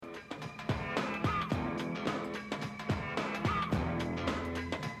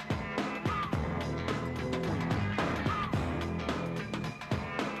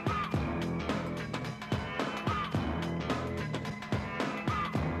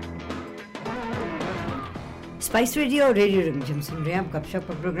Spice radio और radio रिमझिम सुन रहे हैं आप। गपशप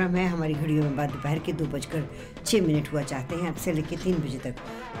का प्रोग्राम है। हमारी घड़ियों में बाद दोपहर के 2:06 हुआ चाहते हैं। अब से लेकर 3 बजे तक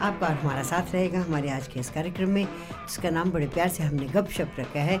आपका और हमारा साथ रहेगा हमारे आज के इस कार्यक्रम में, जिसका नाम बड़े प्यार से हमने गपशप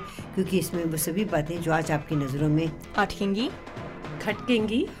रखा है, क्योंकि इसमें वो सभी बातें जो आज आपकी नज़रों में अटकेंगी,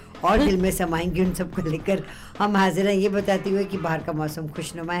 खटकेंगी और दिल में समाएंगी, उन सबको लेकर हम हाजिर हैं, ये बताते हुए कि बाहर का मौसम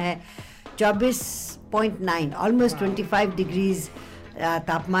खुशनुमा है। 24.9 ऑलमोस्ट 25 डिग्रीज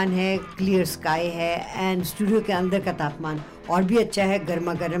तापमान है, क्लियर स्काई है, एंड स्टूडियो के अंदर का तापमान और भी अच्छा है,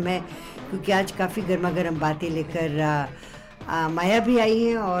 गर्मा गर्म है, क्योंकि आज काफ़ी गर्मा गर्म बातें लेकर माया भी आई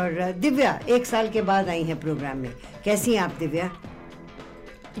हैं और दिव्या 1 साल के बाद आई हैं प्रोग्राम में। कैसी हैं आप दिव्या?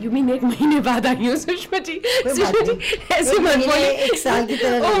 You mean 1 महीने बाद आई हूँ सुषमा जी? सुषमा जी ऐसे मत बोलिए, 1 साल की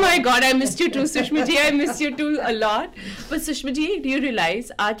तरह। Oh my God, I missed you too, Sushma ji. I missed you too a lot. But Sushma ji, do you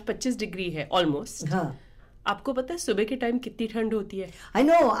realize आज 25 डिग्री है almost. हाँ. आपको पता है सुबह के टाइम कितनी ठंड होती है? I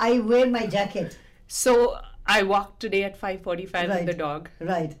know, I wear my jacket. So I walked today at 5:45 with the dog.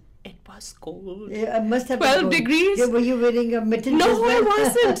 Right. It was cold. Yeah, I must have 12 degrees. Yeah, were you wearing a mitten? No, I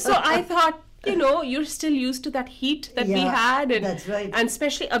wasn't. So I thought, you know, you're still used to that heat that we had, and that's right. And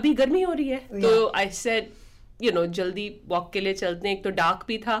especially अभी गर्मी हो रही है, तो I said, you know, जल्दी walk के लिए चलते हैं. एक तो dark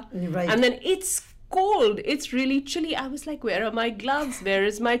भी था, right. And then it's cold. It's really chilly. I was like, where are my gloves? Where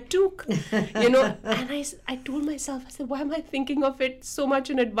is my toque? You know, and I told myself, I said, why am I thinking of it so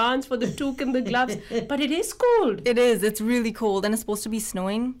much in advance for the toque and the gloves? But it is cold. It is. It's really cold, and it's supposed to be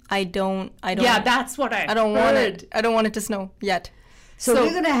snowing. I don't. Yeah, that's what I don't heard. want it. I don't want it to snow yet. So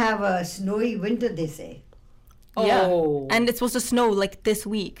we're gonna have a snowy winter, they say. Oh. Yeah. And it's supposed to snow like this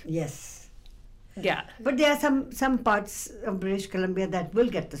week. Yes. Yeah. But there are some parts of British Columbia that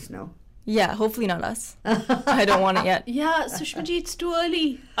will get the snow. Yeah, hopefully not us. I don't want it yet. Yeah, Sushma ji, it's too early.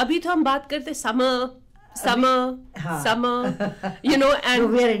 अभी तो हम बात करते summer, you know, and so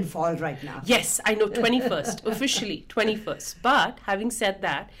we are in fall right now. Yes, I know, 21st, officially 21st. But having said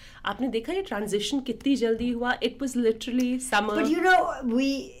that, आपने देखा ये transition कितनी जल्दी हुआ? It was literally summer. But you know,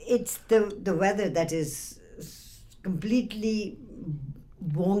 it's the weather that is completely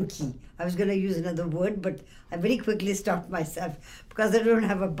wonky. I was going to use another word, but I very quickly stopped myself because I don't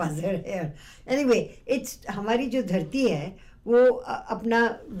have a buzzer here. Anyway, it's हमारी जो धरती है वो अपना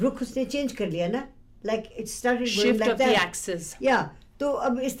रुख उसने change कर लिया ना, like it started going shift like of that. The axis. Yeah, तो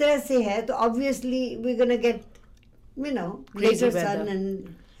अब इस तरह से है, तो obviously we're going to get, you know, crazy later weather. sun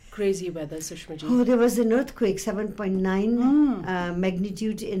and crazy weather, Sushma ji. Oh, there was an earthquake, 7.9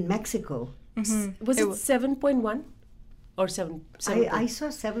 magnitude in Mexico. Mm-hmm. Was it 7.1? Or 7. I saw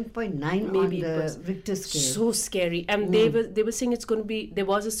 7.9 Maybe on the it was Richter scale. So scary, and they were saying it's going to be. There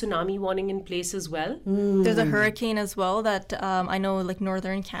was a tsunami warning in place as well. There's a hurricane as well that I know, like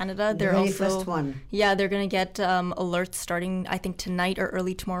northern Canada. They're the very also first one. Yeah, they're going to get alerts starting I think tonight or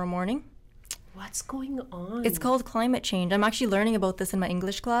early tomorrow morning. What's going on? It's called climate change. I'm actually learning about this in my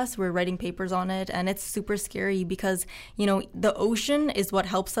English class. We're writing papers on it, and it's super scary because, you know, the ocean is what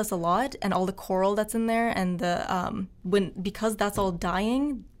helps us a lot, and all the coral that's in there, and because that's all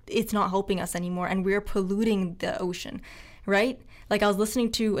dying, it's not helping us anymore, and we're polluting the ocean, right? Like I was listening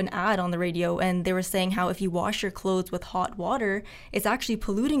to an ad on the radio, and they were saying how if you wash your clothes with hot water, it's actually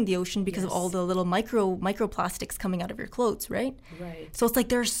polluting the ocean because of all the little microplastics coming out of your clothes, right? Right. So it's like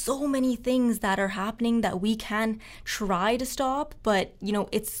there are so many things that are happening that we can try to stop, but you know,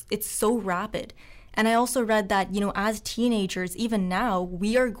 it's so rapid. And I also read that, you know, as teenagers, even now,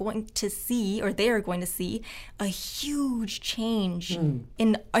 we are going to see, or they are going to see, a huge change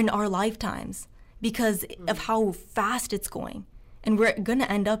in our lifetimes because of how fast it's going. And we're going to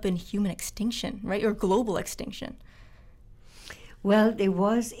end up in human extinction, right? Or global extinction. Well, there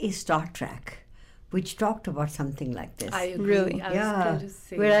was a Star Trek which talked about something like this. I agree. Really? I was going to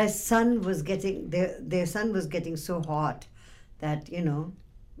say. Whereas their sun was getting so hot that, you know,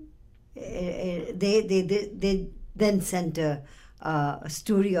 they then sent a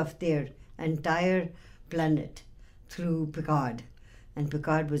story of their entire planet through Picard. And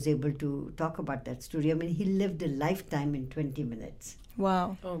Picard was able to talk about that story. I mean, he lived a lifetime in 20 minutes.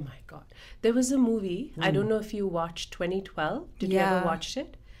 Wow. Oh my God. There was a movie, I don't know if you watched 2012. Did you ever watch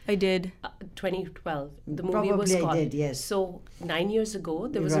it? I did. 2012. The movie Probably was called. I did, yes. So 9 years ago,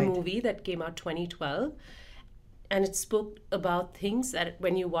 there was Right. a movie that came out 2012. And it spoke about things that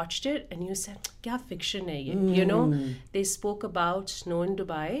when you watched it and you said, kya fiction hai ye? You know, they spoke about snow in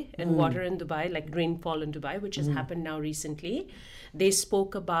Dubai and water in Dubai, like rainfall in Dubai, which has happened now recently. They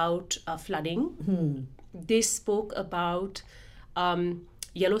spoke about flooding. They spoke about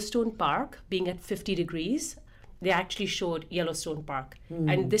Yellowstone Park being at 50 degrees. they actually showed Yellowstone Park.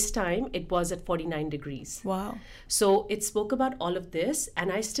 And this time it was at 49 degrees. Wow. So it spoke about all of this.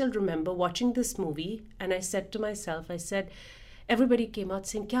 And I still remember watching this movie, and I said to myself, I said, everybody came out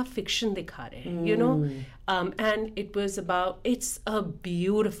saying, kya fiction dikha rahe, you know? And it was about, it's a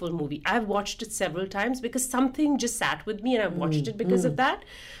beautiful movie. I've watched it several times because something just sat with me, and I've watched it because of that.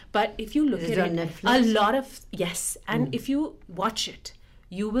 But if you look Is at it on it, Netflix? a lot of, yes. And if you watch it,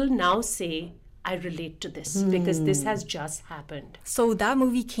 you will now say, I relate to this because this has just happened. So that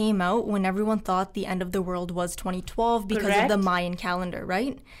movie came out when everyone thought the end of the world was 2012 because of the Correct. Mayan calendar,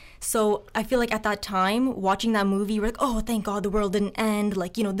 right? So I feel like at that time, watching that movie, we're like, oh, thank God the world didn't end.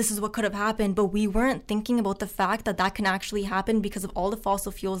 Like, you know, this is what could have happened. But we weren't thinking about the fact that that can actually happen because of all the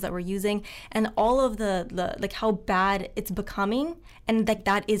fossil fuels that we're using and all of the like how bad it's becoming. And like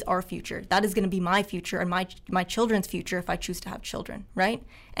that is our future. That is going to be my future and my children's future if I choose to have children, right?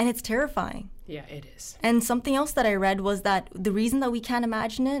 And it's terrifying. Yeah, it is. And something else that I read was that the reason that we can't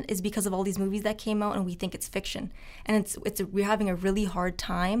imagine it is because of all these movies that came out and we think it's fiction. And we're having a really hard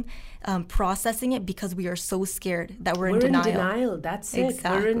time processing it because we are so scared that we're in denial. We're in denial. That's it.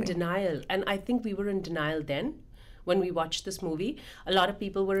 We're in Exactly. denial. And I think we were in denial then when we watched this movie. A lot of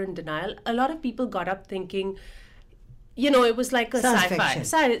people were in denial. A lot of people got up thinking, you know, it was like a Science sci-fi,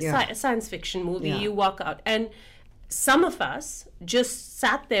 fiction. science fiction movie. Yeah. You walk out. And some of us just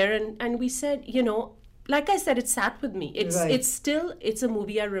sat there and we said, you know, like I said, it sat with me. It's Right. it's still, it's a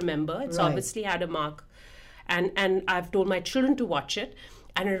movie I remember. It's Right. obviously had a mark. And I've told my children to watch it.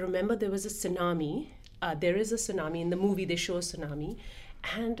 And I remember there was a tsunami. There is a tsunami. In the movie, they show a tsunami.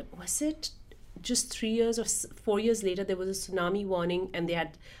 And was it just 3 years or 4 years later, there was a tsunami warning and they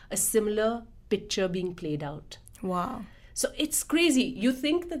had a similar picture being played out. Wow. So it's crazy. You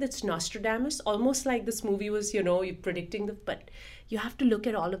think that it's Nostradamus, almost like this movie was, you know, you're predicting but you have to look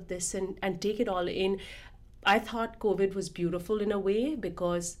at all of this and take it all in. I thought COVID was beautiful in a way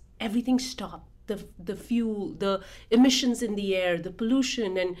because everything stopped. The fuel, the emissions in the air, the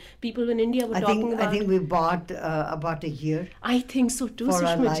pollution, and people in India were talking about. I think we bought about a year. I think so too, For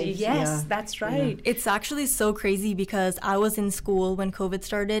our Sushma ji. lives, Yes, yeah. that's right. It's actually so crazy because I was in school when COVID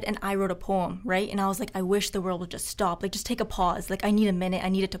started and I wrote a poem, right? And I was like, I wish the world would just stop. Like, just take a pause. Like, I need a minute. I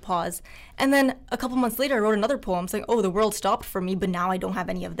need it to pause. And then a couple months later, I wrote another poem saying, oh, the world stopped for me, but now I don't have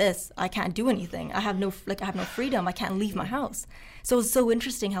any of this. I can't do anything. I have no freedom. I can't leave my house. So it's so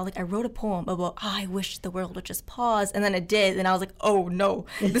interesting how, like, I wrote a poem about, I wish the world would just pause. And then it did. And I was like, oh, no,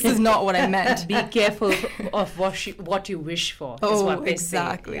 this is not what I meant. Be careful of what you wish for. Is what they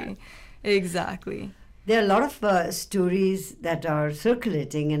exactly. say. Exactly. There are a lot of stories that are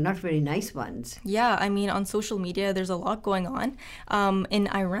circulating and not very nice ones. Yeah, I mean, on social media, there's a lot going on. In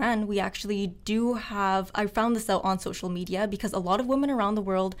Iran, we actually do have, I found this out on social media because a lot of women around the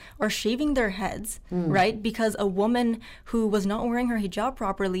world are shaving their heads, right? Because a woman who was not wearing her hijab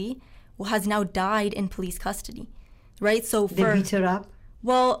properly has now died in police custody, right? So They beat her up.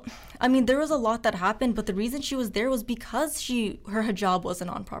 well, I mean, there was a lot that happened, but the reason she was there was because her hijab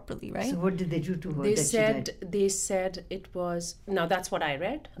wasn't on properly, right? So what did they do to her? They that said it was, now that's what I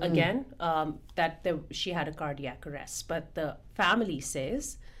read again, that she had a cardiac arrest, but the family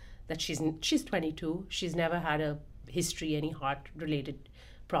says that she's 22, she's never had a history, any heart related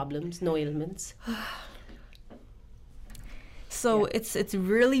problems, no ailments. So it's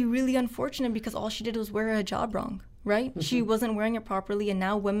really, really unfortunate because all she did was wear a hijab wrong, right? She wasn't wearing it properly, and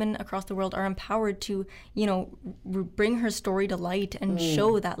now women across the world are empowered to, you know, bring her story to light and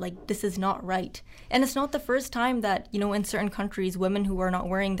show that, like, this is not right. And it's not the first time that, you know, in certain countries, women who are not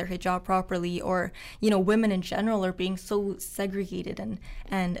wearing their hijab properly, or, you know, women in general are being so segregated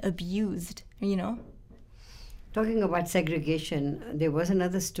and abused, you know? Talking about segregation, there was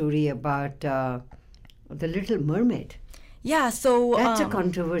another story about the Little Mermaid. Yeah, so That's a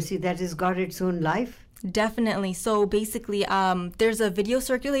controversy that has got its own life. definitely. So basically, there's a video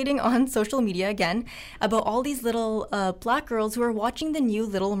circulating on social media again about all these little black girls who are watching the new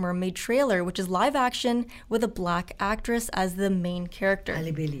Little Mermaid trailer, which is live action with a black actress as the main character.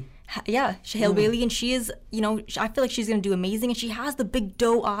 Ali Bailey. Yeah, Halle Bailey, and she is, you know, I feel like she's going to do amazing. And she has the big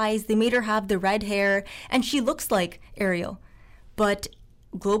doe eyes. They made her have the red hair, and she looks like Ariel. But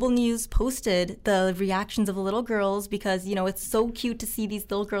Global News posted the reactions of the little girls because, you know, it's so cute to see these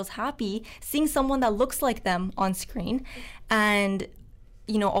little girls happy, seeing someone that looks like them on screen. And,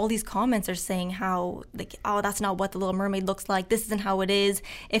 you know, all these comments are saying how, like, oh, that's not what the Little Mermaid looks like. This isn't how it is.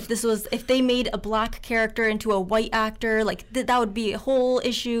 If they made a black character into a white actor, like, that would be a whole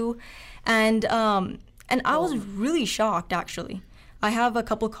issue. And I was really shocked, actually. I have a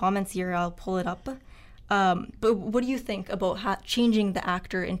couple comments here. I'll pull it up. But what do you think about changing the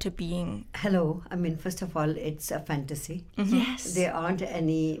actor into being? Hello. I mean, first of all, it's a fantasy. Yes. There aren't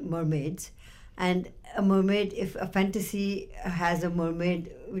any mermaids. And a mermaid, if a fantasy has a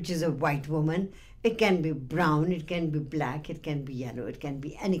mermaid which is a white woman, it can be brown, it can be black, it can be yellow, it can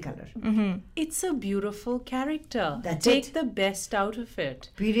be any color. It's a beautiful character. That's Take it. the best out of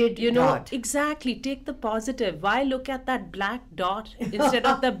it. Period. You know, dot. exactly. Take the positive. Why look at that black dot instead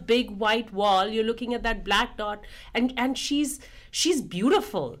of the big white wall? You're looking at that black dot, and she's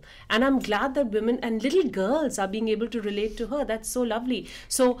beautiful. And I'm glad that women and little girls are being able to relate to her. That's so lovely.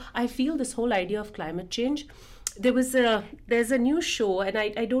 So I feel this whole idea of climate change. There's a new show, and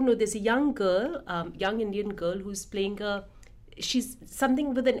I don't know, there's a young girl, young Indian girl who's playing she's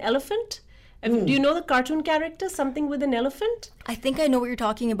something with an elephant. Do you know the cartoon character, something with an elephant? I think I know what you're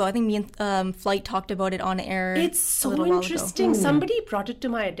talking about. I think me and Flight talked about it on air. It's a so little while ago. interesting. Somebody brought it to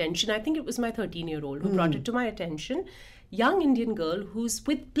my attention. I think it was my 13-year-old who brought it to my attention. Young Indian girl who's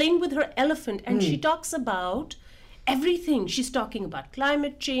playing with her elephant, and she talks about everything. She's talking about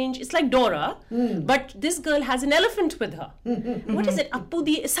climate change. It's like Dora, but this girl has an elephant with her. What is it?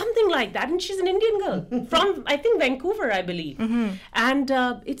 Appudi, something like that. And she's an Indian girl from, I think, Vancouver, I believe. And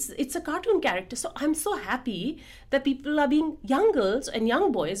it's a cartoon character. So I'm so happy that young girls and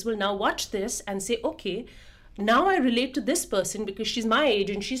young boys will now watch this and say, okay, now I relate to this person because she's my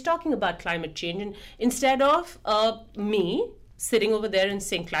age and she's talking about climate change. And instead of me sitting over there and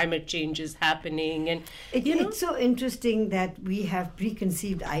saying climate change is happening, and it's so interesting that we have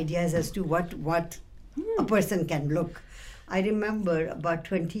preconceived ideas as to what a person can look. I remember about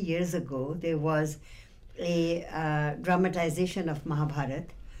 20 years ago there was a dramatization of Mahabharata,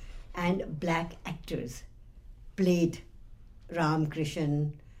 and black actors played Ram,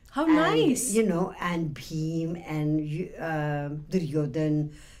 Krishan. How and, nice. And Bhim and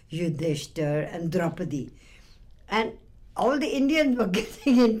Duryodhan, Yudhishthir and Draupadi. And all the Indians were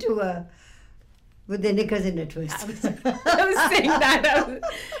getting into with their knickers in a twist. I was saying that.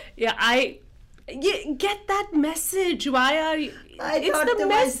 Get that message. Why are you? It's thought the to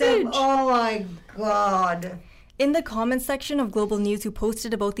message. myself, oh my God. In the comments section of Global News who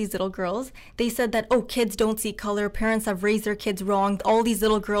posted about these little girls, they said that, oh, kids don't see color, parents have raised their kids wrong, all these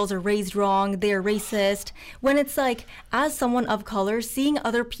little girls are raised wrong, they're racist. When it's like, as someone of color, seeing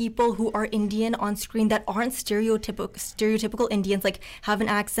other people who are Indian on screen that aren't stereotypical Indians, like have an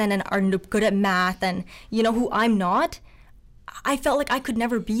accent and are good at math and, who I'm not, I felt like I could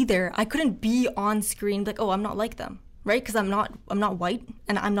never be there. I couldn't be on screen like, oh, I'm not like them, right? Because I'm not white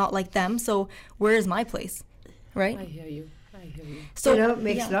and I'm not like them, so where is my place? Right? I hear you. So it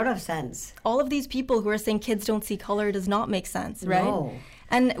makes a lot of sense. All of these people who are saying kids don't see color does not make sense, right? No.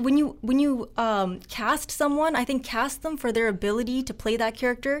 And when you cast someone, I think cast them for their ability to play that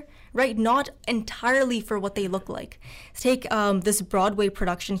character, right? Not entirely for what they look like. Take this Broadway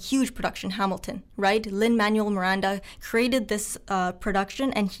production, huge production, Hamilton, right? Lin-Manuel Miranda created this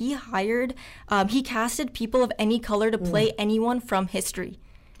production, and he casted people of any color to play anyone from history.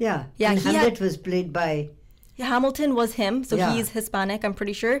 Yeah. And Hamlet was played by... Hamilton was him, so he's Hispanic, I'm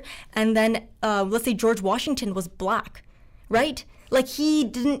pretty sure. And then, let's say George Washington was black, right? Like, he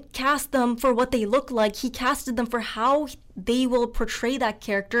didn't cast them for what they look like. He casted them for how they will portray that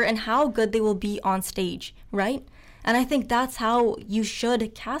character and how good they will be on stage, right? And I think that's how you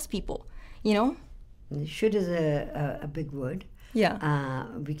should cast people, Should is a big word. Yeah.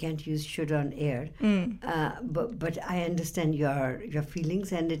 We can't use should on air. But I understand your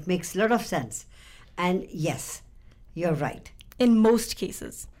feelings, and it makes a lot of sense. And yes, you're right. In most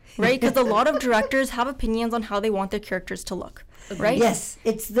cases, right? Because a lot of directors have opinions on how they want their characters to look, right? Yes,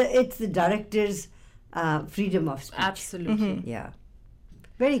 it's the director's freedom of speech. Absolutely. Yeah.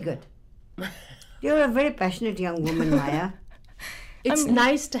 Very good. You're a very passionate young woman, Maya. It's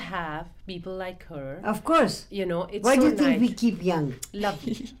nice to have people like her. Of course. It's Why so do you think nice. we keep young?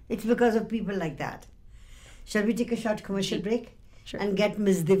 Lovely. It's because of people like that. Shall we take a short commercial break? Sure. And get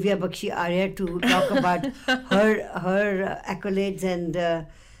Ms. Divya Bakshi Arya to talk about her accolades and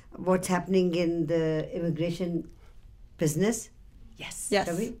what's happening in the immigration business? Yes.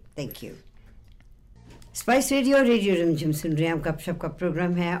 Shall we? Thank you. Spice radio रिमझिम सुन रहे हैं। हम गपशप का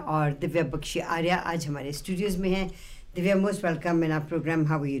programme है और दिव्या बख्शी आर्या आज हमारे स्टूडियोज में हैं। Divya, most welcome in our program.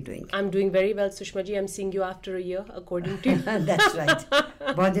 How are you doing? I'm doing very well, Sushma ji. I'm seeing you after a year, according to you. That's right.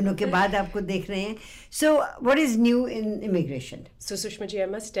 बहुत दिनों के बाद आपको देख रहे हैं. So, what is new in immigration? So, Sushma ji, I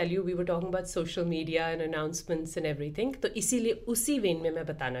must tell you, we were talking about social media and announcements and everything. तो इसीलिए उसी वेन में मैं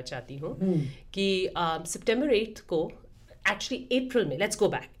बताना चाहती हूँ कि September 8th को, actually April में, let's go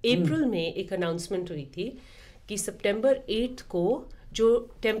back. April में एक announcement हुई थी कि September 8th को जो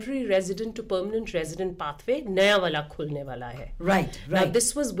temporary resident to permanent resident pathway नया वाला खुलने वाला है. Right. Now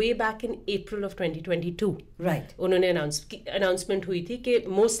this was way back in April of 2022. Right. उन्होंने announcement हुई थी कि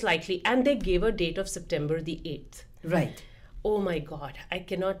most likely, and they gave a date of September the 8th. Right. Oh my God, I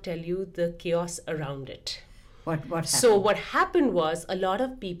cannot tell you the chaos around it. What happened? So what happened was a lot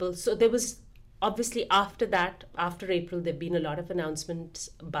of people, so there was obviously after that, after April, there have been a lot of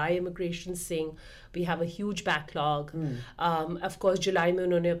announcements by immigration saying we have a huge backlog. Of course, July में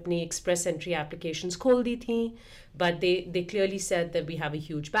उन्होंने अपनी express entry applications खोल दी थी, but they clearly said that we have a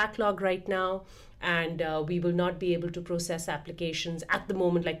huge backlog right now, and we will not be able to process applications at the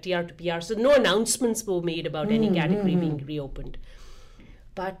moment like TR to PR. So no announcements were made about any category being reopened.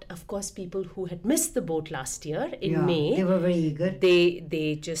 But of course, people who had missed the boat last year in May, they were very eager.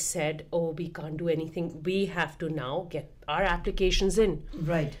 They just said, "Oh, we can't do anything. We have to now get our applications in."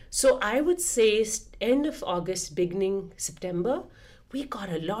 Right. So I would say end of August, beginning September, we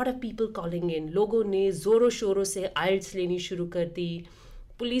got a lot of people calling in. लोगों ने जोरों शोरों से IELTS लेनी शुरू कर दी.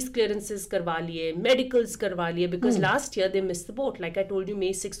 Police clearances करवा लिए, medicals करवा लिए, because last year they missed the boat. Like I told you, May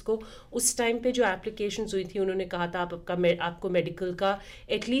 6th को उस time पे जो applications हुई थी, उन्होंने कहा था आपको medical का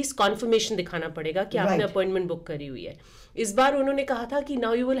at least confirmation दिखाना पड़ेगा कि आपने appointment book करी हुई है. इस बार उन्होंने कहा था कि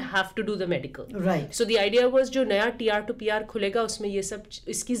now you will have to do the medical. Right. So the idea was जो नया TR to PR खुलेगा उसमें ये सब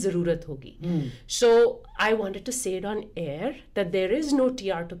इसकी ज़रूरत होगी. So I wanted to say it on air that there is no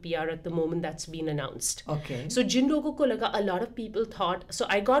TR to PR at the moment that's been announced. Okay. So जिन लोगों को लगा, a lot of people thought, so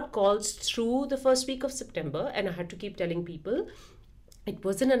I got calls through the first week of September and I had to keep telling people, it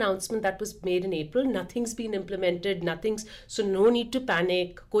was an announcement that was made in April. Nothing's been implemented. So no need to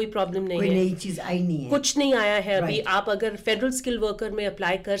panic. कोई problem नहीं है. कोई नई चीज आई नहीं है. कुछ नहीं आया है अभी. आप अगर फेडरल स्किल वर्कर में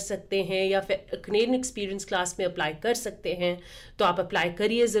अप्लाई कर सकते हैं या कनेडियन एक्सपीरियंस क्लास में अप्लाई कर सकते हैं तो आप अप्लाई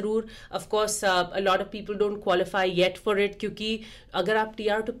करिए ज़रूर. Of course a lot of people don't qualify yet for it, क्योंकि अगर आप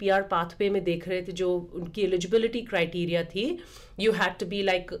TR to PR पाथवे में देख रहे थे जो उनकी एलिजिबिलिटी क्राइटेरिया थी, you had to be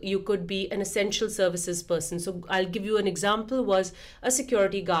like, you could be an essential services person. So I'll give you an example, was a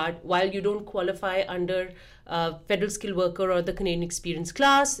security guard. While you don't qualify under federal skilled worker or the Canadian experience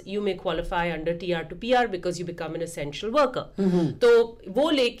class, you may qualify under TR to PR because you become an essential worker. तो वो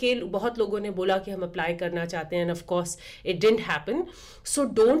लेके बहुत लोगों ने बोला कि हम apply करना चाहते हैं, and of course it didn't happen. So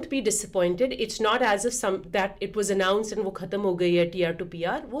don't be disappointed. It's not as if that it was announced and वो खत्म हो गई है TR to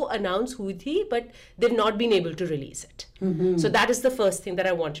PR. वो announce हुई थी, but they've not been able to release it. So that is the first thing that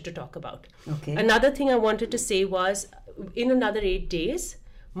I wanted to talk about. Okay. Another thing I wanted to say was, in another 8 days,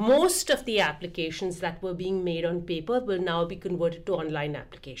 most of the applications that were being made on paper will now be converted to online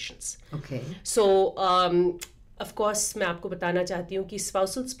applications. Okay. So, of course, मैं आपको बताना चाहती हूँ कि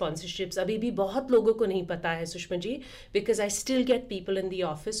spousal sponsorships अभी भी बहुत लोगों को नहीं पता है, Sushma ji, because I still get people in the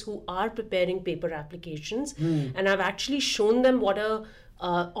office who are preparing paper applications, and I've actually shown them what a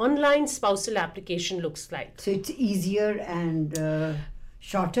online spousal application looks like. So it's easier and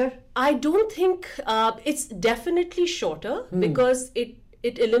shorter? I don't think it's definitely shorter because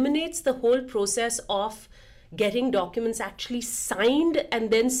it eliminates the whole process of getting documents actually signed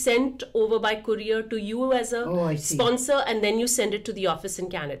and then sent over by courier to you as a sponsor, and then you send it to the office in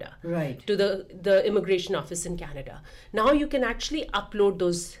Canada. Right. To the immigration office in Canada. Now you can actually upload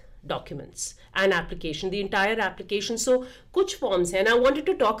those documents and application, the entire application. So kuch forms hai, and I wanted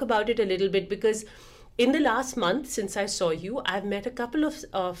to talk about it a little bit because in the last month since I saw you, I've met a couple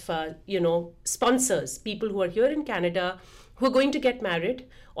of sponsors, people who are here in Canada who are going to get married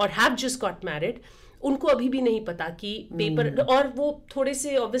or have just got married. उनको अभी भी नहीं पता कि paper, और वो थोड़े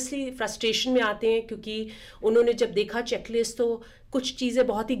से ऑब्वियसली फ्रस्ट्रेशन में आते हैं क्योंकि उन्होंने जब देखा चेकलिस्ट तो कुछ चीज़ें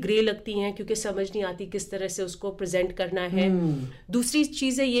बहुत ही ग्रे लगती हैं क्योंकि समझ नहीं आती किस तरह से उसको प्रेजेंट करना है. दूसरी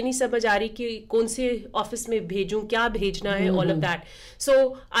चीज़ें ये नहीं समझ आ रही कि कौन से ऑफिस में भेजूं, क्या भेजना है, all of that. So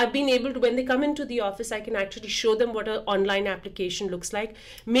I been able to, when they come into the office, I can actually show them what a online application looks like.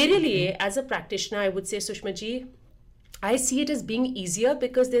 मेरे लिए as a practitioner I would say, Sushma ji, I see it as being easier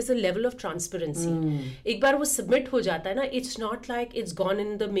because there's a level of transparency. एक बार वो submit हो जाता है ना, it's not like it's gone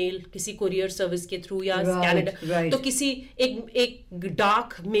in the mail किसी courier service के through या Canada. तो किसी एक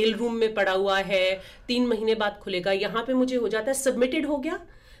dark mail room में पड़ा हुआ है, 3 महीने बाद खुलेगा. यहाँ पे मुझे हो जाता है submitted हो गया.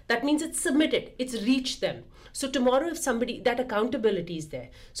 That means it's submitted. It's reached them. So tomorrow if somebody, that accountability is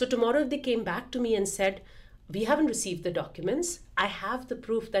there. So tomorrow if they came back to me and said, we haven't received the documents, I have the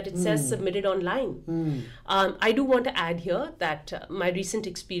proof that it says submitted online. I do want to add here that my recent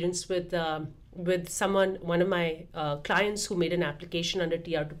experience with someone, one of my clients who made an application under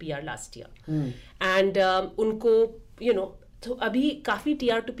TR to PR last year. And unko, तो अभी काफ़ी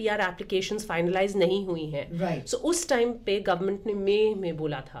TR to PR applications finalise नहीं हुई हैं. Right. सो उस time पे government ने मई में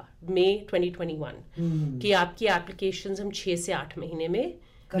बोला था, मई 2021, कि आपकी एप्लीकेशंस हम 6 से 8 महीने में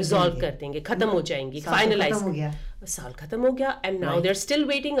रिजॉल्व कर देंगे, खत्म हो जाएंगी, फाइनलाइज. साल खत्म हो गया and now they are still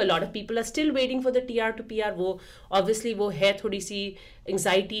waiting. A lot of people are still waiting for the TR to PR. वो ऑब्वियसली वो है, थोड़ी सी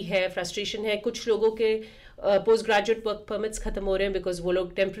एंग्जाइटी है, फ्रस्ट्रेशन है. कुछ लोगों के पोस्ट ग्रेजुएट वर्क परमिट्स खत्म हो रहे हैं बिकॉज वो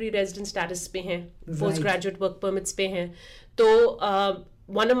लोग टेम्पररी रेजिडेंट स्टेटस पे हैं, पोस्ट ग्रेजुएट वर्क परमिट्स पे हैं. तो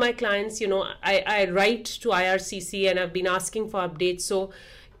one of my clients, I write to IRCC and I've been asking for updates. So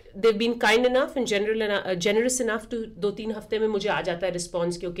they've been kind enough and generous enough to 2-3 हफ्ते में मुझे आ जाता है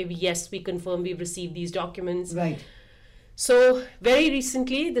response कि okay, yes, we confirm we've received these documents. Right. So very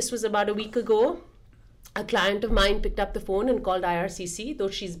recently, this was about a week ago, a client of mine picked up the phone and called IRCC,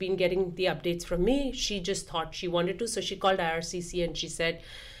 though she's been getting the updates from me. She just thought she wanted to, so she called IRCC and she said,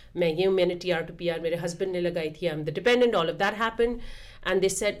 मैंने TR to PR मेरे husband ने लगाई थी, I'm the dependent, all of that happened. And they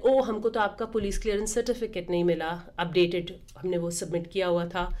said, हमको तो आपका police clearance certificate नहीं मिला, अपडेटेड, हमने वो सबमिट किया हुआ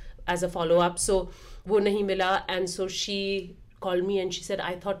था एज अ फॉलो अप, सो वो नहीं मिला. And so she called me and she said,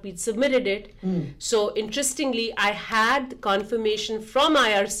 I thought we'd submitted it. So interestingly, I had confirmation from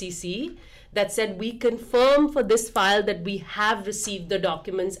IRCC that said we confirm for this file that we have received the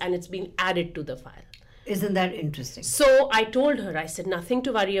documents and it's been added to the file. Isn't that interesting? So I told her, I said, nothing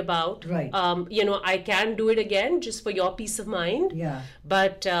to worry about. Right. I can do it again just for your peace of mind. Yeah.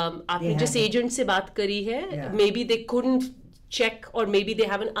 But आपने जिस agent से बात करी है, maybe they couldn't check or maybe they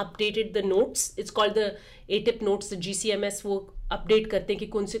haven't updated the notes. It's called the ATIP notes, the GCMS वो update करते हैं कि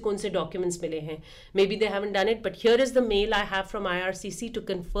कौन से documents मिले हैं. Maybe they haven't done it, but here is the mail I have from IRCC to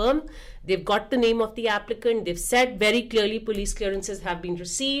confirm. They've got the name of the applicant. They've said very clearly police clearances have been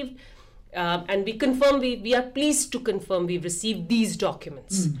received. And we confirm, we are pleased to confirm we've received these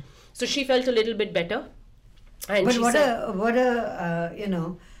documents. So she felt a little bit better. And but she what said,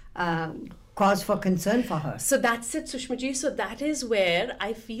 a cause for concern for her. So that's it, Sushma ji. So that is where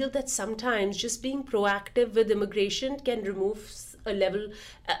I feel that sometimes just being proactive with immigration can remove a level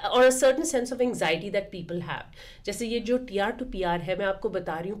or a certain sense of anxiety that people have. जैसे ये जो TR to PR है, मैं आपको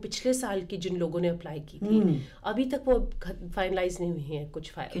बता रही हूँ, पिछले साल की जिन लोगों ने अप्लाई की थी, अभी तक वो फाइनलाइज नहीं हुई हैं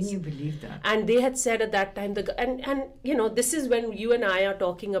कुछ files. Can you believe that? And they had said at that time, and this is when you and I are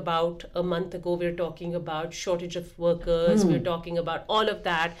talking about, a month ago we were talking about shortage of workers, we were talking about all of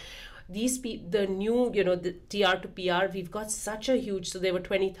that. These the new, the TR to PR, we've got such a huge, so there were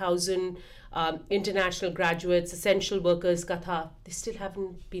 20,000 international graduates, essential workers ka tha. They still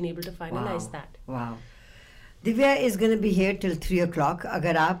haven't been able to finalize that. Wow. Divya is going to be here till 3 o'clock.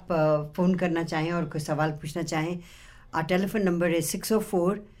 अगर आप phone करना चाहें और कोई सवाल पूछना चाहें, our telephone number is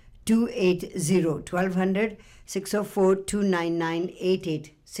 604-280-1200,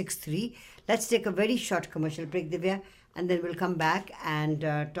 604-299-8863. Let's take a very short commercial break, Divya, and then we'll come back and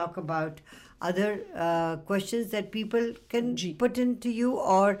talk about other questions that people can put into you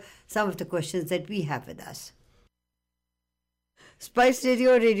or some of the questions that we have with us. Spice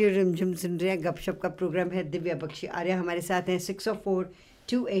radio रिमझिम सुन रहे हैं. गपशप का programme है. दिव्या बख्शी आर्या हमारे साथ हैं.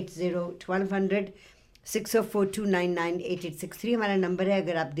 604-280-1200, 604-299-8863 हमारा नंबर है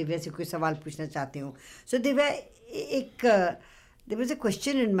अगर आप दिव्या से कोई सवाल पूछना चाहते हो. सो Divya, there was a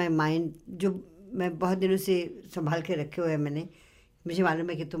question in my mind जो मैं बहुत दिनों से संभाल के रखे हुए हैं मैंने. मुझे मालूम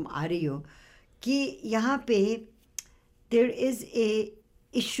है कि तुम आ रही हो, कि यहाँ पे देयर इज़ ए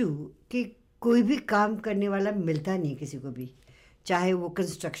इशू कि कोई भी काम करने वाला मिलता नहीं किसी को भी, चाहे वो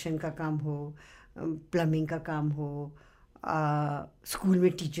कंस्ट्रक्शन का काम हो, प्लम्बिंग का काम हो, स्कूल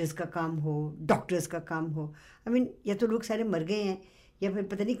में टीचर्स का काम हो, डॉक्टर्स का काम हो. आई मीन या तो लोग सारे मर गए हैं या फिर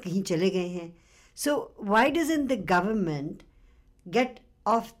पता नहीं कहीं चले गए हैं. So why doesn't the government get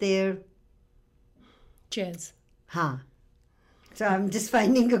off their chairs? हाँ. So I'm just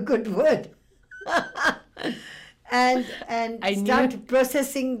finding a good word. and start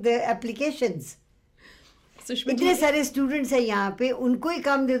processing the applications. इतने सारे स्टूडेंट्स हैं यहाँ पे, उनको ही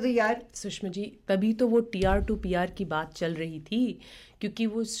काम दे दो यार. सुषमा जी, तभी तो वो TR to PR की बात चल रही थी, क्योंकि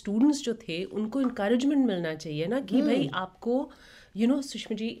वो स्टूडेंट्स जो थे उनको इंकरेजमेंट मिलना चाहिए ना कि भाई आपको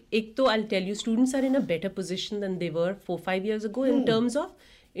सुषमा जी, एक तो I'll tell you, students are in a better position than they were 4-5 years ago in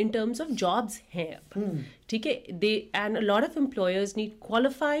terms of jobs हैं अब. ठीक है, and a lot of employers need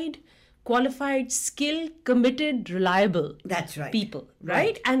qualified, skilled, committed, reliable people,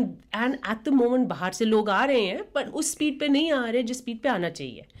 right? And at the moment बाहर से लोग आ रहे हैं पर उस स्पीड पे नहीं आ रहे जिस स्पीड पे आना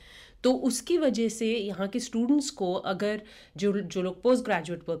चाहिए. तो उसकी वजह से यहाँ के स्टूडेंट्स को अगर जो लोग पोस्ट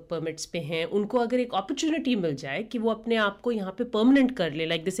ग्रेजुएट वर्क परमिट्स पे हैं उनको अगर एक अपॉर्चुनिटी मिल जाए कि वो अपने आप को यहाँ पे परमानेंट कर ले,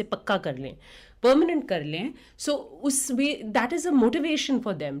 लाइक जैसे पक्का कर लें, परमानेंट कर लें, सो उस way that is a motivation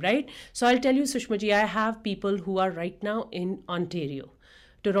for them, right? So I tell you Sushma ji, I have people who are right now in Ontario,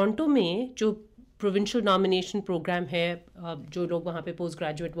 Toronto में जो प्रोविंशियल नॉमिनेशन प्रोग्राम है, जो लोग वहाँ पे पोस्ट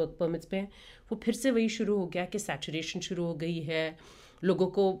ग्रेजुएट वर्क परमिट्स पे हैं, वो फिर से वही शुरू हो गया कि सैचुरेशन शुरू हो गई है, लोगों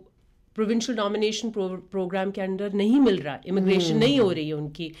को प्रोविंशियल नॉमिनेशन प्रोग्राम के अंडर नहीं मिल रहा, इमिग्रेशन नहीं हो रही है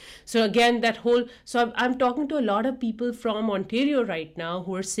उनकी. So again that whole, so I am talking to a lot of people from Ontario right now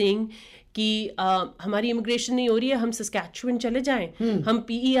who are saying कि हमारी इमिग्रेशन नहीं हो रही है, हम सस्कैचुअन चले जाएं, हम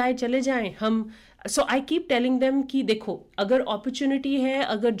PEI चले जाएं, हम. So I keep telling them कि देखो, अगर अपॉर्चुनिटी है,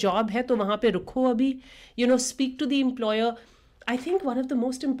 अगर जॉब है तो वहाँ पे रुको अभी, speak to the employer. I think one of the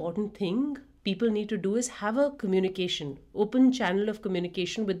most important thing people need to do is have a communication, open channel of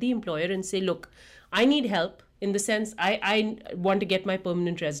communication with the employer and say, look, I need help in the sense I want to get my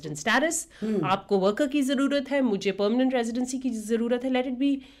permanent resident status. आपको worker की ज़रूरत है, मुझे permanent residency की ज़रूरत है. Let it be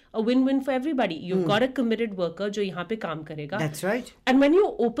a win-win for everybody. You've got a committed worker जो यहाँ पे काम करेगा. That's right. And when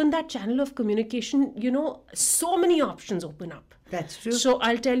you open that channel of communication, so many options open up. That's true. So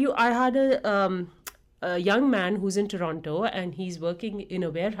I'll tell you, I had a young man who's in Toronto and he's working in a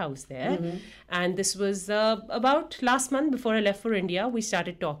warehouse there. And this was about last month before I left for India. We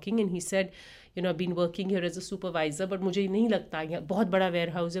started talking and he said, I've been working here as a supervisor, but मुझे नहीं लगता, यहाँ बहुत बड़ा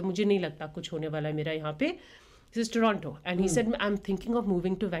warehouse है, मुझे नहीं लगता कुछ होने वाला है मेरा यहाँ पे. This is Toronto. And he said, I'm thinking of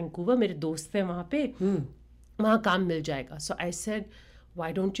moving to Vancouver. मेरे दोस्त हैं वहाँ पे, वहाँ काम मिल जाएगा. So I said,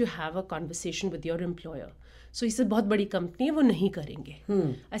 why don't you have a conversation with your employer? So he said, बहुत बड़ी कंपनी है, वो नहीं करेंगे.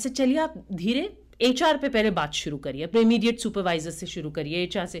 I said, चलिए आप धीरे HR पे पहले बात शुरू करिए, अपने इमीडिएट सुपरवाइजर से शुरू करिए,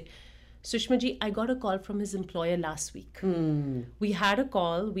 HR से. Shushma ji, I got a call from his employer last week. We had a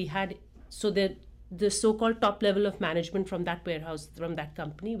call, so the so-called top level of management from that warehouse, from that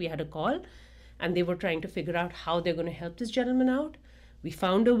company, we had a call and they were trying to figure out how they're going to help this gentleman out. We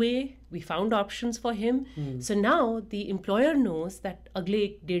found a way, we found options for him. So now the employer knows that अगले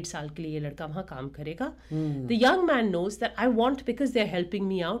 1.5 साल के लिए ये लड़का वहाँ काम करेगा. The young man knows that I want, because they're helping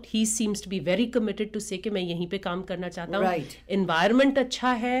me out, he seems to be very committed to say कि मैं यहीं पे काम करना चाहता हूँ. Right. Environment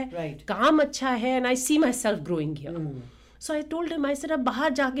अच्छा है, Right. काम अच्छा है, and I see myself growing here. So I told him, I said, आप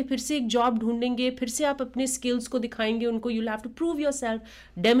बाहर जाके फिर से एक जॉब ढूंढेंगे, फिर से आप अपने skills को दिखाएंगे उनको. You'll have to prove yourself,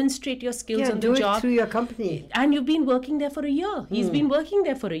 demonstrate your skills on the do job. it through your company. And you've been working there for a year. He's been working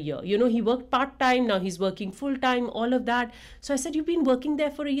there for a year. He worked part-time, now he's working full-time, all of that. So I said, you've been working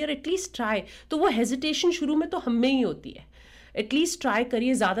there for a year, at least try. तो वो hesitation शुरू में तो हम में ही होती है. At least try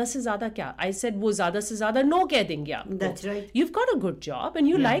करिए, ज़्यादा से ज़्यादा क्या. I said, वो ज़्यादा से ज़्यादा no कह देंगे आपको. That's right. You've got a good job and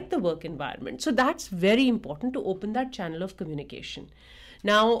you like the work environment. So that's very important to open that channel of communication.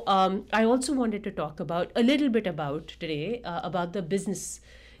 Now, I also wanted to talk about a little bit about today about the business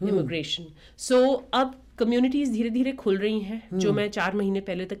immigration. So अब communities धीरे धीरे खुल रही हैं, जो मैं 4 महीने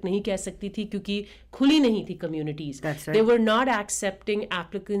पहले तक नहीं कह सकती थी क्योंकि खुली नहीं थी communities. Right. They were not accepting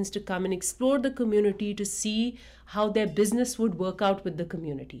applicants to come and explore the community to see how their business would work out with the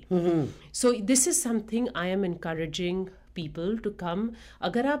community. So this is something I am encouraging people to come.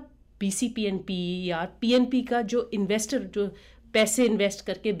 अगर आप PCPNP या PNP का जो investor, जो पैसे invest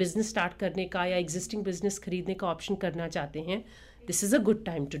करके business start करने का या एग्जिस्टिंग बिजनेस खरीदने का ऑप्शन करना चाहते हैं, this is a good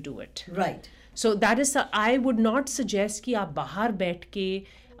time to do it. Right. So that is, I would not suggest कि आप बाहर बैठ के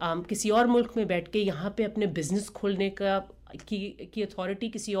किसी और मुल्क में बैठ के यहाँ पे अपने बिजनेस खोलने का की अथॉरिटी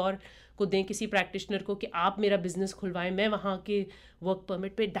किसी और को दें, किसी प्रैक्टिशनर को कि आप मेरा बिजनेस खुलवाएं, मैं वहाँ के वर्क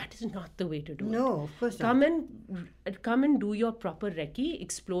परमिट पे. That is not the way to do. No, of course not. Come and do your proper recce,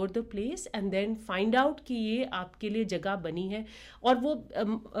 explore the place and then find out कि ये आपके लिए जगह बनी है. और वो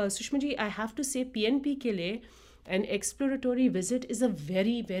Sushma ji, I have to say PNP के लिए an exploratory visit is a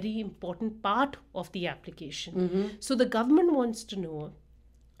very, very important part of the application. So the government wants to know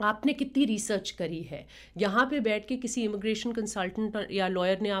आपने कितनी रिसर्च करी है. यहाँ पे बैठ के किसी इमिग्रेशन कंसल्टेंट या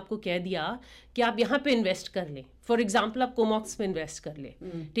लॉयर ने आपको कह दिया कि आप यहाँ पे इन्वेस्ट कर लें. फॉर एग्जांपल आप कोमॉक्स में इन्वेस्ट कर लें,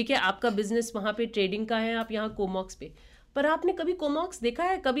 ठीक है, आपका बिजनेस वहाँ पे ट्रेडिंग का है, आप यहाँ कोमॉक्स पे. पर आपने कभी कोमॉक्स देखा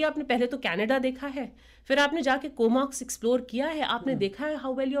है? कभी आपने पहले तो कनाडा देखा है, फिर आपने जाके कोमॉक्स एक्सप्लोर किया है, आपने देखा है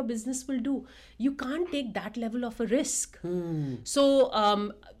how well your business will do. You can't take that level of a risk.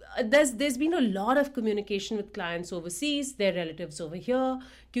 So there's been a lot of communication with clients overseas, their relatives over here,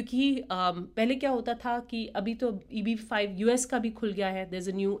 क्योंकि पहले क्या होता था कि अभी तो EB5 US का भी खुल गया है. there's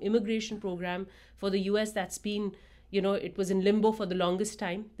a new immigration program for the US that's been, it was in limbo for the longest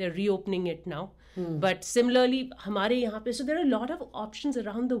time. They're reopening it now. But similarly हमारे यहाँ पे, so there are a lot of options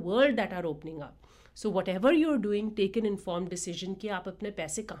around the world that are opening up. So whatever you are doing take an inform decision कि आप अपने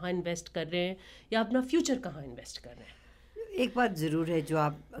पैसे कहाँ invest कर रहे हैं या अपना फ्यूचर कहाँ इन्वेस्ट कर रहे हैं. एक बात ज़रूर है जो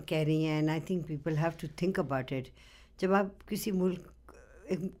आप कह रही हैं, and I think people have to think about it. जब आप किसी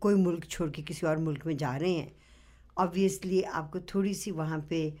कोई मुल्क छोड़ के किसी और मुल्क में जा रहे हैं, ऑब्वियसली आपको थोड़ी सी वहाँ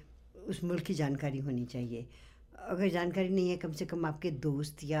पे उस मुल्क की जानकारी होनी चाहिए. अगर जानकारी नहीं है, कम से कम आपके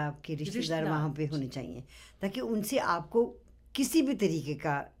दोस्त या आपके रिश्तेदार वहाँ पे होने चाहिए, ताकि उनसे आपको किसी भी तरीके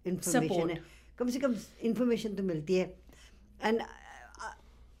का इंफॉर्मेशन है, कम से कम इंफॉर्मेशन तो मिलती है. एंड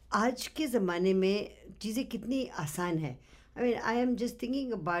आज के ज़माने में चीज़ें कितनी आसान है. I am just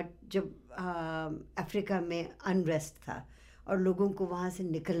thinking about जब अफ्रीका में अनरेस्ट था और लोगों को वहाँ से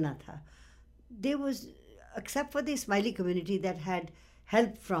निकलना था, there was except for the Ismaili community that had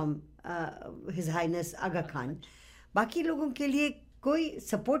help from His Highness Aga Khan, बाकी लोगों के लिए कोई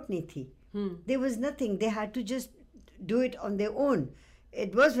support नहीं थी. There was nothing. They had to just do it on their own.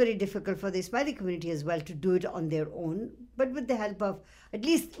 It was very difficult for the Ismaili community as well to do it on their own, but with the help of,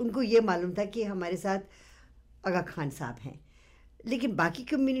 at least उनको ये मालूम था कि हमारे साथ आगा खान साहब हैं. लेकिन बाकी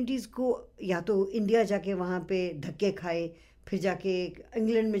कम्युनिटीज़ को या तो इंडिया जाके वहाँ पे धक्के खाए, फिर जाके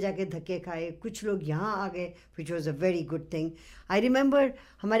इंग्लैंड में जाके धक्के खाए, कुछ लोग यहाँ आ गए, which was a very good thing. I remember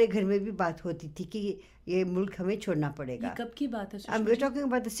हमारे घर में भी बात होती थी कि ये मुल्क हमें छोड़ना पड़ेगा. ये कब की बात है? I am talking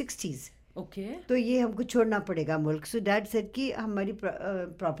about the 60s. Okay. तो ये हमको छोड़ना पड़ेगा मुल्क. सो डैड सेड कि हमारी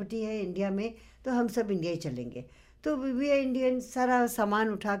प्रॉपर्टी है इंडिया में, तो हम सब इंडिया ही चलेंगे. तो वी आर इंडियन. सारा सामान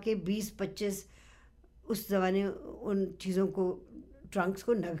उठा के 20-25, उस ज़माने उन चीज़ों को, ट्रंक्स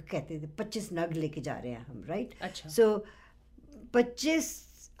को नग कहते थे, 25 नग लेके जा रहे हैं हम, राइट? अच्छा. सो 25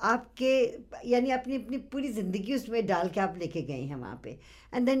 आपके, यानी अपनी अपनी पूरी ज़िंदगी उसमें डाल के आप लेके गए हैं वहाँ पे.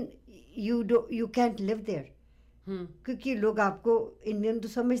 And then you can't live there, क्योंकि लोग आपको इंडियन तो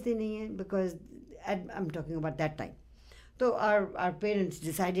समझते नहीं हैं, because I am talking about that time. तो आवर पेरेंट्स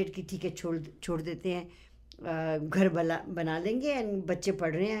डिसाइडेड कि ठीक है, छोड़ देते हैं, घर बना लेंगे. एंड बच्चे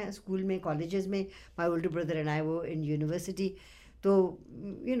पढ़ रहे हैं स्कूल में, कॉलेजेस में. माई ओल्डर ब्रदर एंड आई वो इन यूनिवर्सिटी. तो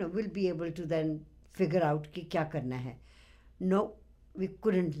will be able to then figure out कि क्या करना है. No, we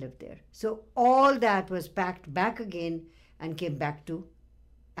couldn't live there. So all that was packed back again and came back to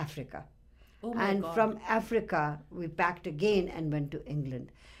Africa. Oh my and God. From Africa, we packed again and went to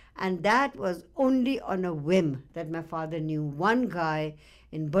England. And that was only on a whim that my father knew one guy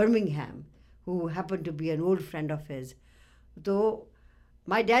in Birmingham who happened to be an old friend of his. So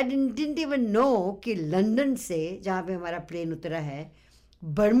my dad didn't even know कि London से, जहाँ पे हमारा plane उतरा है,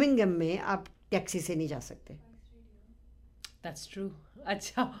 Birmingham में आप taxi से नहीं जा सकते. That's true.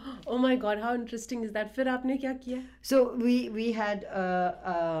 अच्छा. Oh my God, how interesting is that? फिर आपने क्या किया? So we had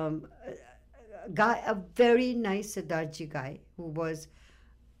a guy, a very nice Siddharthi guy who was,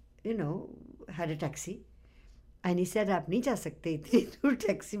 had a taxi, and he said आप नहीं जा सकते इतनी दूर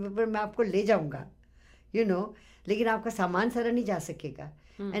टैक्सी में, पर मैं आपको ले जाऊंगा, लेकिन आपका सामान सारा नहीं जा सकेगा.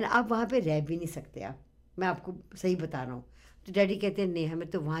 एंड आप वहाँ पे रह भी नहीं सकते. आप, मैं आपको सही बता रहा हूँ. तो डैडी कहते हैं नहीं, हमें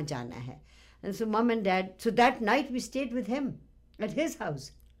तो वहाँ जाना है. And so mom and dad, so that night we stayed with him at his house.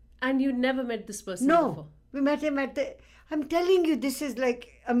 And you never met this person before? No, we met him at the, I'm telling you, this is like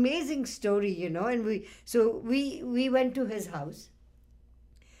amazing story, and we went to his house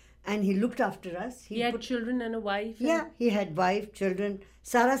and he looked after us. He had children and a wife? Yeah, he had wife, children.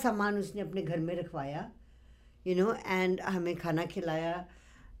 सारा सामान उसने अपने घर में रखवाया, and हमें खाना खिलाया.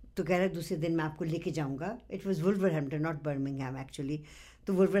 तो कह रहा दूसरे दिन मैं आपको लेके जाऊंगा. It was Wolverhampton, not Birmingham actually.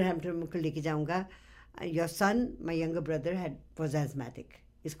 तो वुल्वरहैम्पटन को लेके जाऊंगा. Your son, my younger brother, was asthmatic.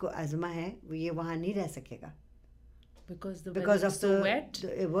 इसको अज़मा है, वो ये वहाँ नहीं रह सकेगा. Because the weather was so wet?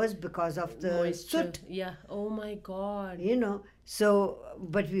 It was because of the soot. Yeah. Oh my God. So,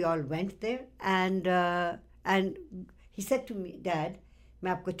 but we all went there, and he said to me, Dad,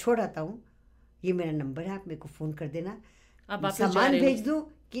 मैं आपको छोड़ आता हूँ, ये मेरा नंबर है, आप मेरे को फ़ोन कर देना, सामान भेज दूँ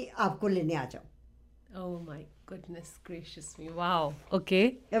कि आपको लेने आ जाऊँ. Oh my goodness gracious me. Wow.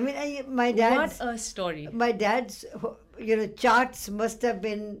 Okay. I mean, my dad's... What a story. My dad's, charts must have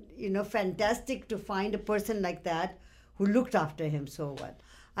been, fantastic to find a person like that who looked after him so well.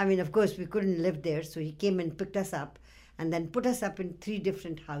 I mean, of course, we couldn't live there, so he came and picked us up and then put us up in 3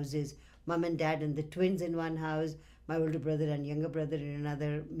 different houses. Mom and dad and the twins in one house, my older brother and younger brother in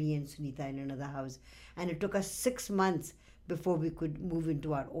another, me and Sunita in another house. And it took us 6 months before we could move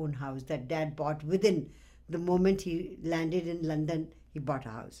into our own house that dad bought. Within the moment he landed in London, he bought a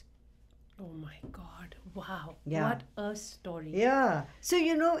house. Oh my God. Wow. Yeah. What a story. Yeah. So,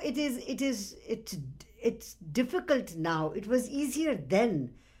 it's difficult now. It was easier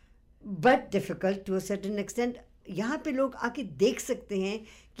then, but difficult to a certain extent. यहाँ पे लोग आके देख सकते हैं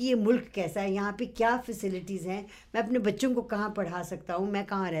कि ये मुल्क कैसा है, यहाँ पे क्या फैसिलिटीज़ हैं, मैं अपने बच्चों को कहाँ पढ़ा सकता हूँ, मैं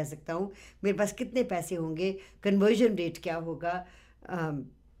कहाँ रह सकता हूँ, मेरे पास कितने पैसे होंगे, कन्वर्जन रेट क्या होगा.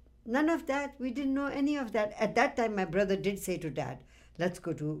 None of that. We didn't know any of that. At that time, my brother did say to Dad, let's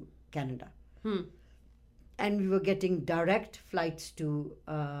go to Canada. And we were getting direct flights to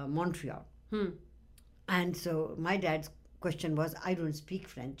Montreal. And so my dad's question was, I don't speak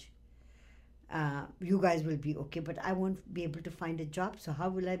French. You guys will be okay, but I won't be able to find a job. So how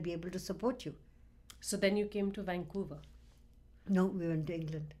will I be able to support you? So then you came to Vancouver. No, we went to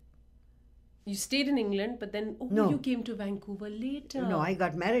England. You stayed in England, but then No. you came to Vancouver later. No, I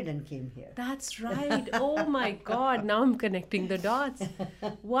got married and came here. That's right. Oh my God. Now I'm connecting the dots.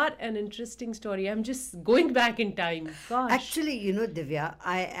 What an interesting story. I'm just going back in time. Gosh. Actually, you know, Divya,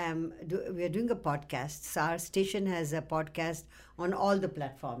 we are doing a podcast. So our station has a podcast on all the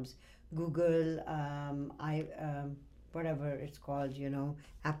platforms. Google, whatever it's called, you know,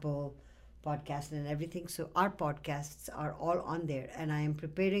 Apple podcast and everything. So our podcasts are all on there. And I am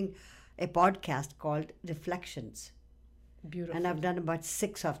preparing a podcast called Reflections. Beautiful. And I've done about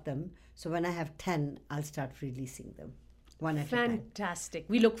 6 of them. So when I have 10, I'll start releasing them. One at a time. Fantastic.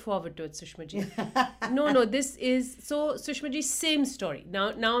 We look forward to it, Sushma ji. No, this is... So, Sushma ji, same story.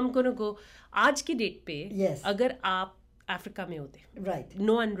 Now I'm going to go... आज की date पे Yes. अगर आप Africa में होते, Right.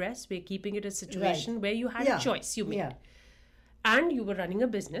 no unrest, we're keeping it a situation Right. where you had a choice you made. Yeah. And you were running a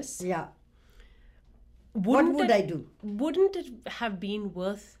business. Yeah. What would I do? Wouldn't it have been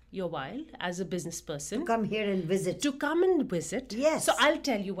worth your while as a business person Come here and visit. to come and visit? Yes. So I'll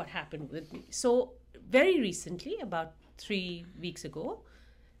tell you what happened with me. So very recently, about 3 weeks ago,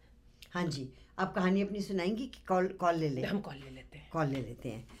 हाँ जी, आप कहानी अपनी सुनाएंगी कि call ले लें? हम call ले लेते हैं. Call ले लेते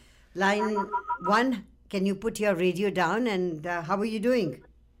हैं. Line 1, can you put your radio down and how are you doing?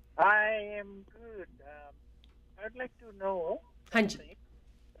 I am good. I'd like to know हाँ जी.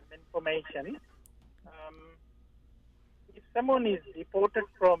 some information. If someone is deported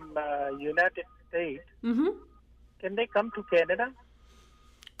from United States, can they come to Canada?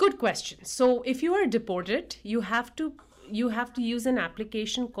 Good question. So if you are deported, you have to use an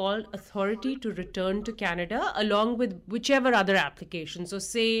application called Authority to Return to Canada along with whichever other application. So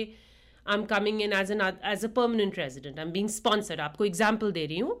say I'm coming in as a permanent resident. I'm being sponsored. आपको example दे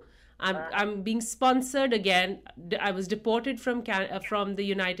रही हूँ. I'm being sponsored again. I was deported from the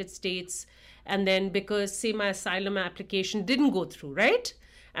United States, and then because say my asylum application didn't go through, right?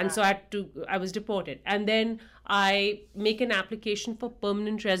 And so I was deported. And then I make an application for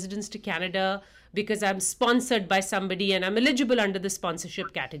permanent residence to Canada because I'm sponsored by somebody and I'm eligible under the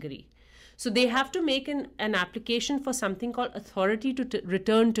sponsorship category. So they have to make an application for something called Authority to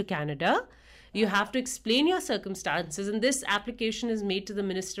Return to Canada. You have to explain your circumstances, and this application is made to the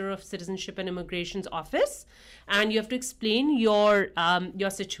Minister of Citizenship and Immigration's office, and you have to explain your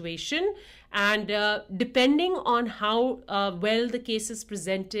situation, and depending on how well the case is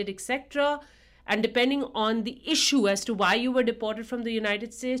presented, etc., and depending on the issue as to why you were deported from the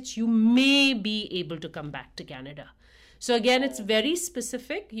United States, you may be able to come back to Canada. So again, it's very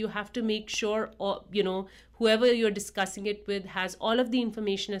specific. You have to make sure, whoever you're discussing it with has all of the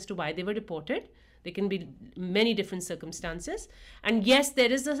information as to why they were deported. There can be many different circumstances. And yes,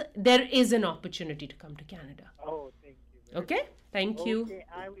 there is an opportunity to come to Canada. Oh, thank you. Okay? Thank you. Okay,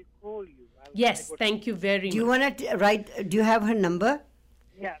 I will call you. Yes, thank you very much. Do you want to write, do you have her number?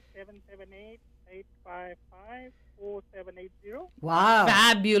 Yeah, 778-855-4780. Wow.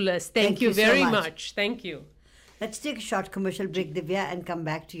 Fabulous. Thank you you so very much. much. Thank you. Let's take a short commercial break, Divya, and come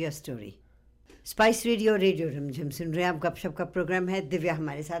back to your story. Spice Radio, Radio Rimjim सुन रहे हैं आप. गपशप का programme है. दिव्या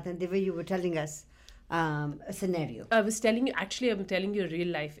हमारे साथ हैं. Divya, you were telling us a scenario. I was telling you, actually I'm telling you a real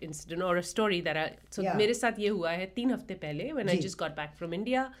life incident or a story that मेरे साथ ये हुआ है 3 हफ्ते पहले when I just got back from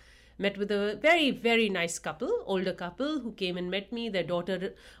India. Met with a very, very nice couple, older couple, who came and met me.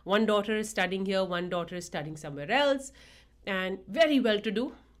 One daughter is studying here, one daughter is studying somewhere else, and very well to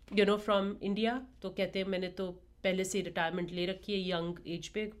do, from India. तो कहते हैं मैंने तो पहले से retirement ले रखी है, यंग एज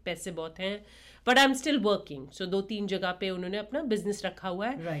पे, पैसे बहुत हैं, but I am still working. So 2-3 जगह पे उन्होंने अपना बिजनेस रखा हुआ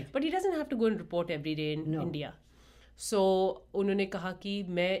है, but he doesn't have to go and report every day in India. So उन्होंने कहा कि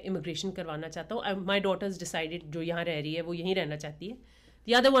मैं इमिग्रेशन करवाना चाहता हूँ. माई डॉटर्स डिसाइडेड, जो यहाँ रह रही है वो यहीं रहना चाहती है.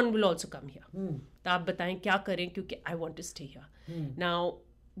 The other one will also come here. तो आप बताएं क्या करें, क्योंकि I want to stay here. Now,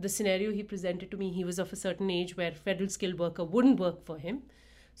 the scenario he presented to me, he was of a certain age where federal skilled worker wouldn't work for him.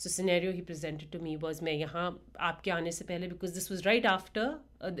 So scenario he presented to me was, मैं यहाँ आपके आने से पहले, because this was right after,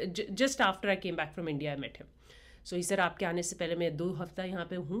 just after I came back from India, I met him. So he said, आपके आने से पहले मैं 2 हफ्ता यहाँ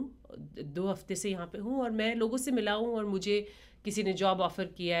पे हूँ, 2 हफ्ते से यहाँ पे हूँ, और मैं लोगों से मिला हूँ, और मुझे किसी ने जॉब ऑफर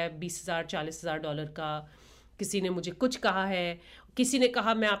किया है $20,000-40,000 का, किसी ने मुझे कुछ कहा है, किसी ने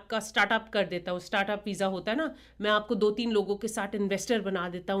कहा मैं आपका स्टार्टअप कर देता हूँ, स्टार्टअप वीज़ा होता है ना, मैं आपको 2-3 लोगों के साथ इन्वेस्टर बना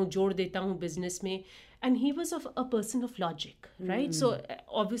देता हूँ, जोड़ देता हूँ बिजनेस में. And he was a person of logic, right? So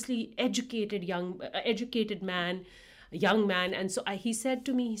obviously educated man, young man. And so he said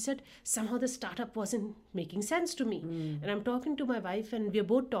to me, somehow the startup wasn't making sense to me. And I'm talking to my wife and we're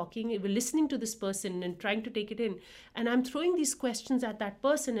both talking, we're listening to this person and trying to take it in. And I'm throwing these questions at that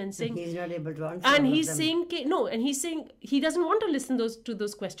person and saying... He's not able to answer. And he's saying, no, and he's saying, he doesn't want to listen to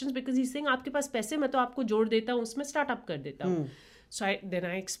those questions because he's saying, आपके पास पैसे, मैं तो आपको जोड़ देता हूँ, उसमें startup कर देता हूँ. So then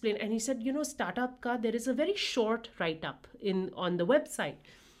I explained, and he said, startup ka, there is a very short write-up on the website.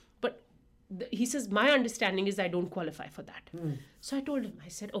 But he says, my understanding is I don't qualify for that. So I told him, I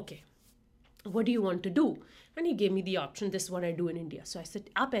said, okay, what do you want to do? And he gave me the option, this is what I do in India. So I said,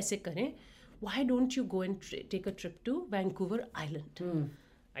 aap aise kare, why don't you go and take a trip to Vancouver Island?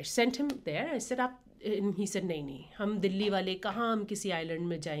 I sent him there. I said, and he said, nahi, hum Delhi wale kahan hum kisi island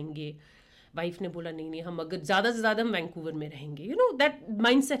mein jayenge. Wife ने बोला नहीं हम अगर ज़्यादा से ज़्यादा हम Vancouver में रहेंगे, that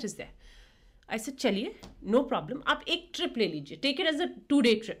mind set is there. I said चलिए नो प्रॉब्लम, आप एक ट्रिप ले लीजिए, take it as a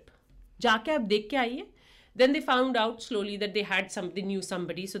 2-day trip, जाके आप देख के आइए. Then they found out slowly that they had something, new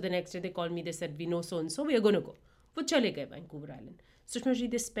somebody, so the next day they call me, they said we know so and so, we are gonna go. वो चले गए Vancouver island. Sushma ji,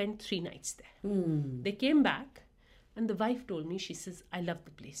 they spend 3 nights there. They came back. And the wife told me, she says, I love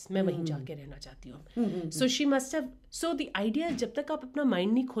the place. मैं वहीं जाके रहना चाहती हूँ. So she must have. So the idea is, जब तक आप अपना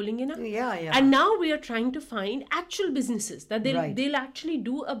mind नहीं खोलेंगे ना. Yeah. And now we are trying to find actual businesses that they'll actually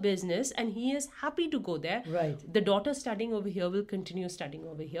do a business, and he is happy to go there. Right. The daughter studying over here will continue studying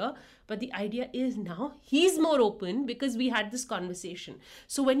over here. But the idea is now he's more open because we had this conversation.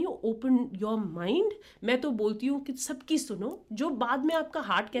 So when you open your mind, मैं तो बोलती हूँ कि सबकी सुनो, जो बाद में आपका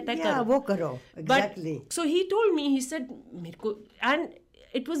हार्ट कहता है करो. Yeah, वो करो. Exactly. But, so he told me, he said, मेरे को, and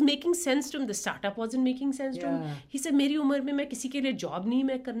it was making sense to him. The startup wasn't making sense to him. He said, मेरी उम्र में मैं किसी के लिए जॉब नहीं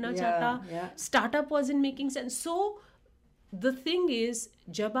मैं करना चाहता. Startup wasn't making sense. So the thing is,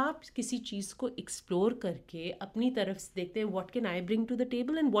 जब आप किसी चीज़ को एक्सप्लोर करके अपनी तरफ से देखते हैं, what can I bring to the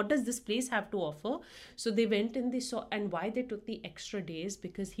table and what does this place have to offer? So they went and they saw, and why they took the extra days,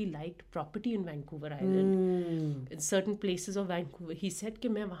 because he liked property in Vancouver Island. In certain places of Vancouver, he said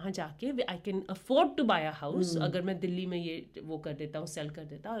कि मैं वहाँ जाके I can afford to buy a house. अगर मैं दिल्ली में ये वो कर देता हूँ, sell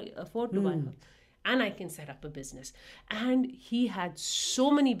कर देता हूँ, afford to buy a house. And I can set up a business. And he had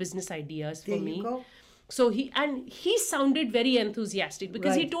so many business ideas for me. There you go. So he sounded very enthusiastic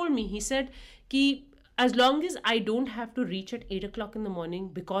because he told me, he said कि as long as I don't have to reach at 8 o'clock in the morning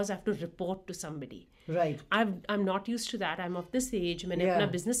because I have to report to somebody. Right. I'm not used to that. I'm of this age. मैंने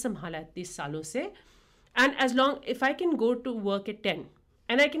अपना business संभाला है 30 सालों से. And as long, if I can go to work at 10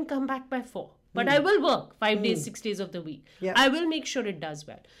 and I can come back by 4. But I will work 5 days, 6 days of the week. I will make sure it does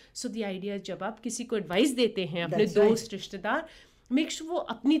well. So the idea is, जब आप किसी को advice देते हैं, अपने दोस्त, रिश्तेदार, make sure वो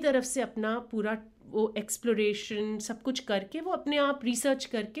अपनी तरफ से अपना पूरा वो exploration सब कुछ करके, वो अपने आप research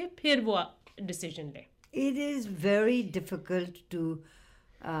करके फिर वो decision ले. It is very difficult to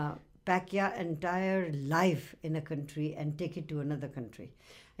pack your entire life in a country and take it to another country.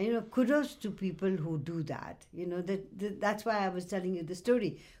 And, kudos to people who do that. That's why I was telling you the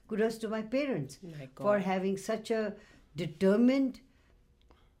story. Kudos to my parents for having such a determined,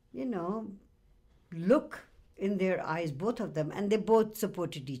 look in their eyes, both of them. And they both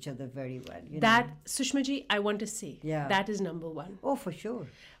supported each other very well. That, Sushma ji, I want to say, that is number one. Oh, for sure.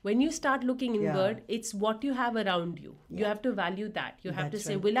 When you start looking inward, it's what you have around you. You have to value that. You have to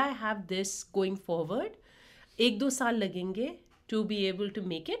say, will I have this going forward? 1-2 saal lagenge to be able to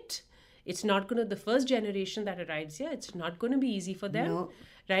make it. It's not going to, the first generation that arrives here, it's not going to be easy for them,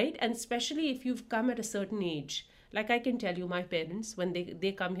 right? And especially if you've come at a certain age. Like I can tell you, my parents, when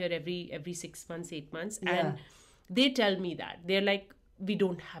they come here every 6 months, 8 months, and they tell me that. They're like, we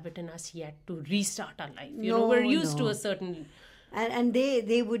don't have it in us yet to restart our life. We're used to a certain... And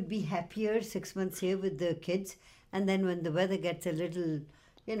they would be happier 6 months here with the kids. And then when the weather gets a little...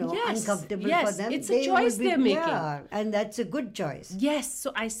 uncomfortable for them. It's a choice they're making. Yeah, and that's a good choice. Yes.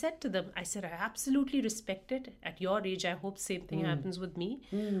 So I said to them, I absolutely respect it. At your age, I hope same thing happens with me.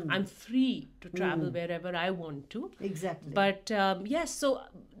 I'm free to travel wherever I want to. Exactly. But so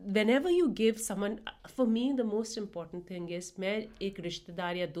whenever you give someone, for me, the most important thing is, मैं एक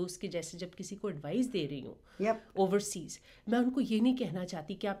रिश्तेदार या दोस्त के जैसे जब किसी को एडवाइस दे रही हूँ ओवरसीज, मैं उनको ये नहीं कहना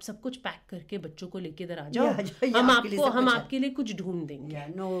चाहती कि आप सब कुछ पैक करके बच्चों को लेके इधर आ जाओ, हम आपके लिए कुछ ढूंढ देंगे.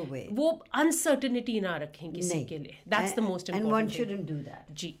 No way. वो uncertainty ना रखें किसी के लिए. That's the most important and one thing. shouldn't do that.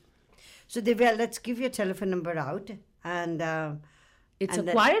 Ji. So Divya, let's give your telephone number out, and It's a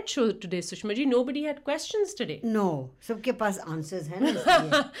quiet show today, Sushma ji. Nobody had questions today. No, सबके पास answers हैं ना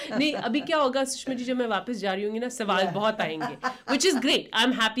इसलिए. नहीं, अभी क्या होगा सुषमा जी, जब मैं वापस जा रही हूँगी ना, सवाल बहुत आएंगे, which is great.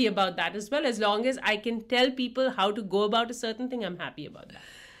 I'm happy about that as well. As long as I can tell people how to go about a certain thing, I'm happy about that.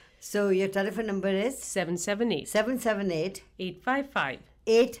 So your telephone number is 778 855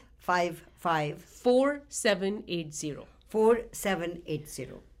 855 4780.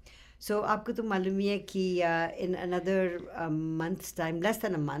 4780. So आपको तो मालूम ही है कि in another month's time, less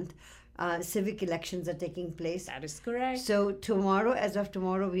than a month, civic elections are taking place. That is correct. So tomorrow, as of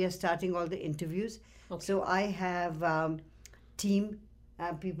tomorrow, we are starting all the interviews. Okay. So I have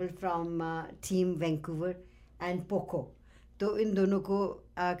people from Team Vancouver and POCO. तो इन दोनों को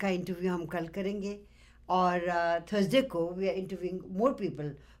का interview हम कल करेंगे और Thursday को we are interviewing more people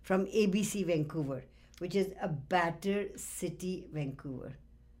from ABC Vancouver, which is a better city Vancouver.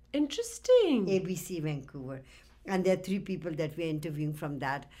 Interesting. ABC Vancouver. And there are 3 people that we are interviewing from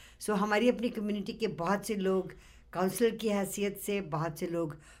that. So हमारी अपनी कम्युनिटी के बहुत से लोग काउंसलर की हैसियत से, बहुत से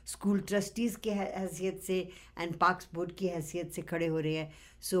लोग स्कूल ट्रस्टीज़ की हैसियत से एंड पार्क्स बोर्ड की हैसियत से खड़े हो रहे हैं.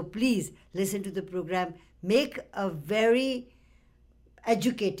 So please listen to the programme, make a very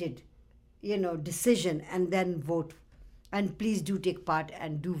educated decision and then vote, and please do take part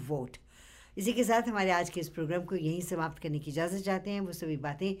and do vote. इसी के साथ हमारे आज के इस प्रोग्राम को यहीं समाप्त करने की इजाज़त चाहते हैं. वो सभी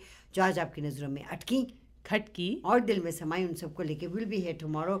बातें जो आज आपकी नज़रों में अटकी, खटकी और दिल में समाई, उन सबको लेके will be here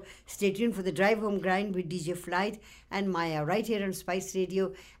tomorrow. Stay tuned for the drive home grind with DJ Flight and Maya right here on Spice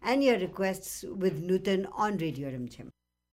Radio, and your requests with Nutan on Radio रिमझिम.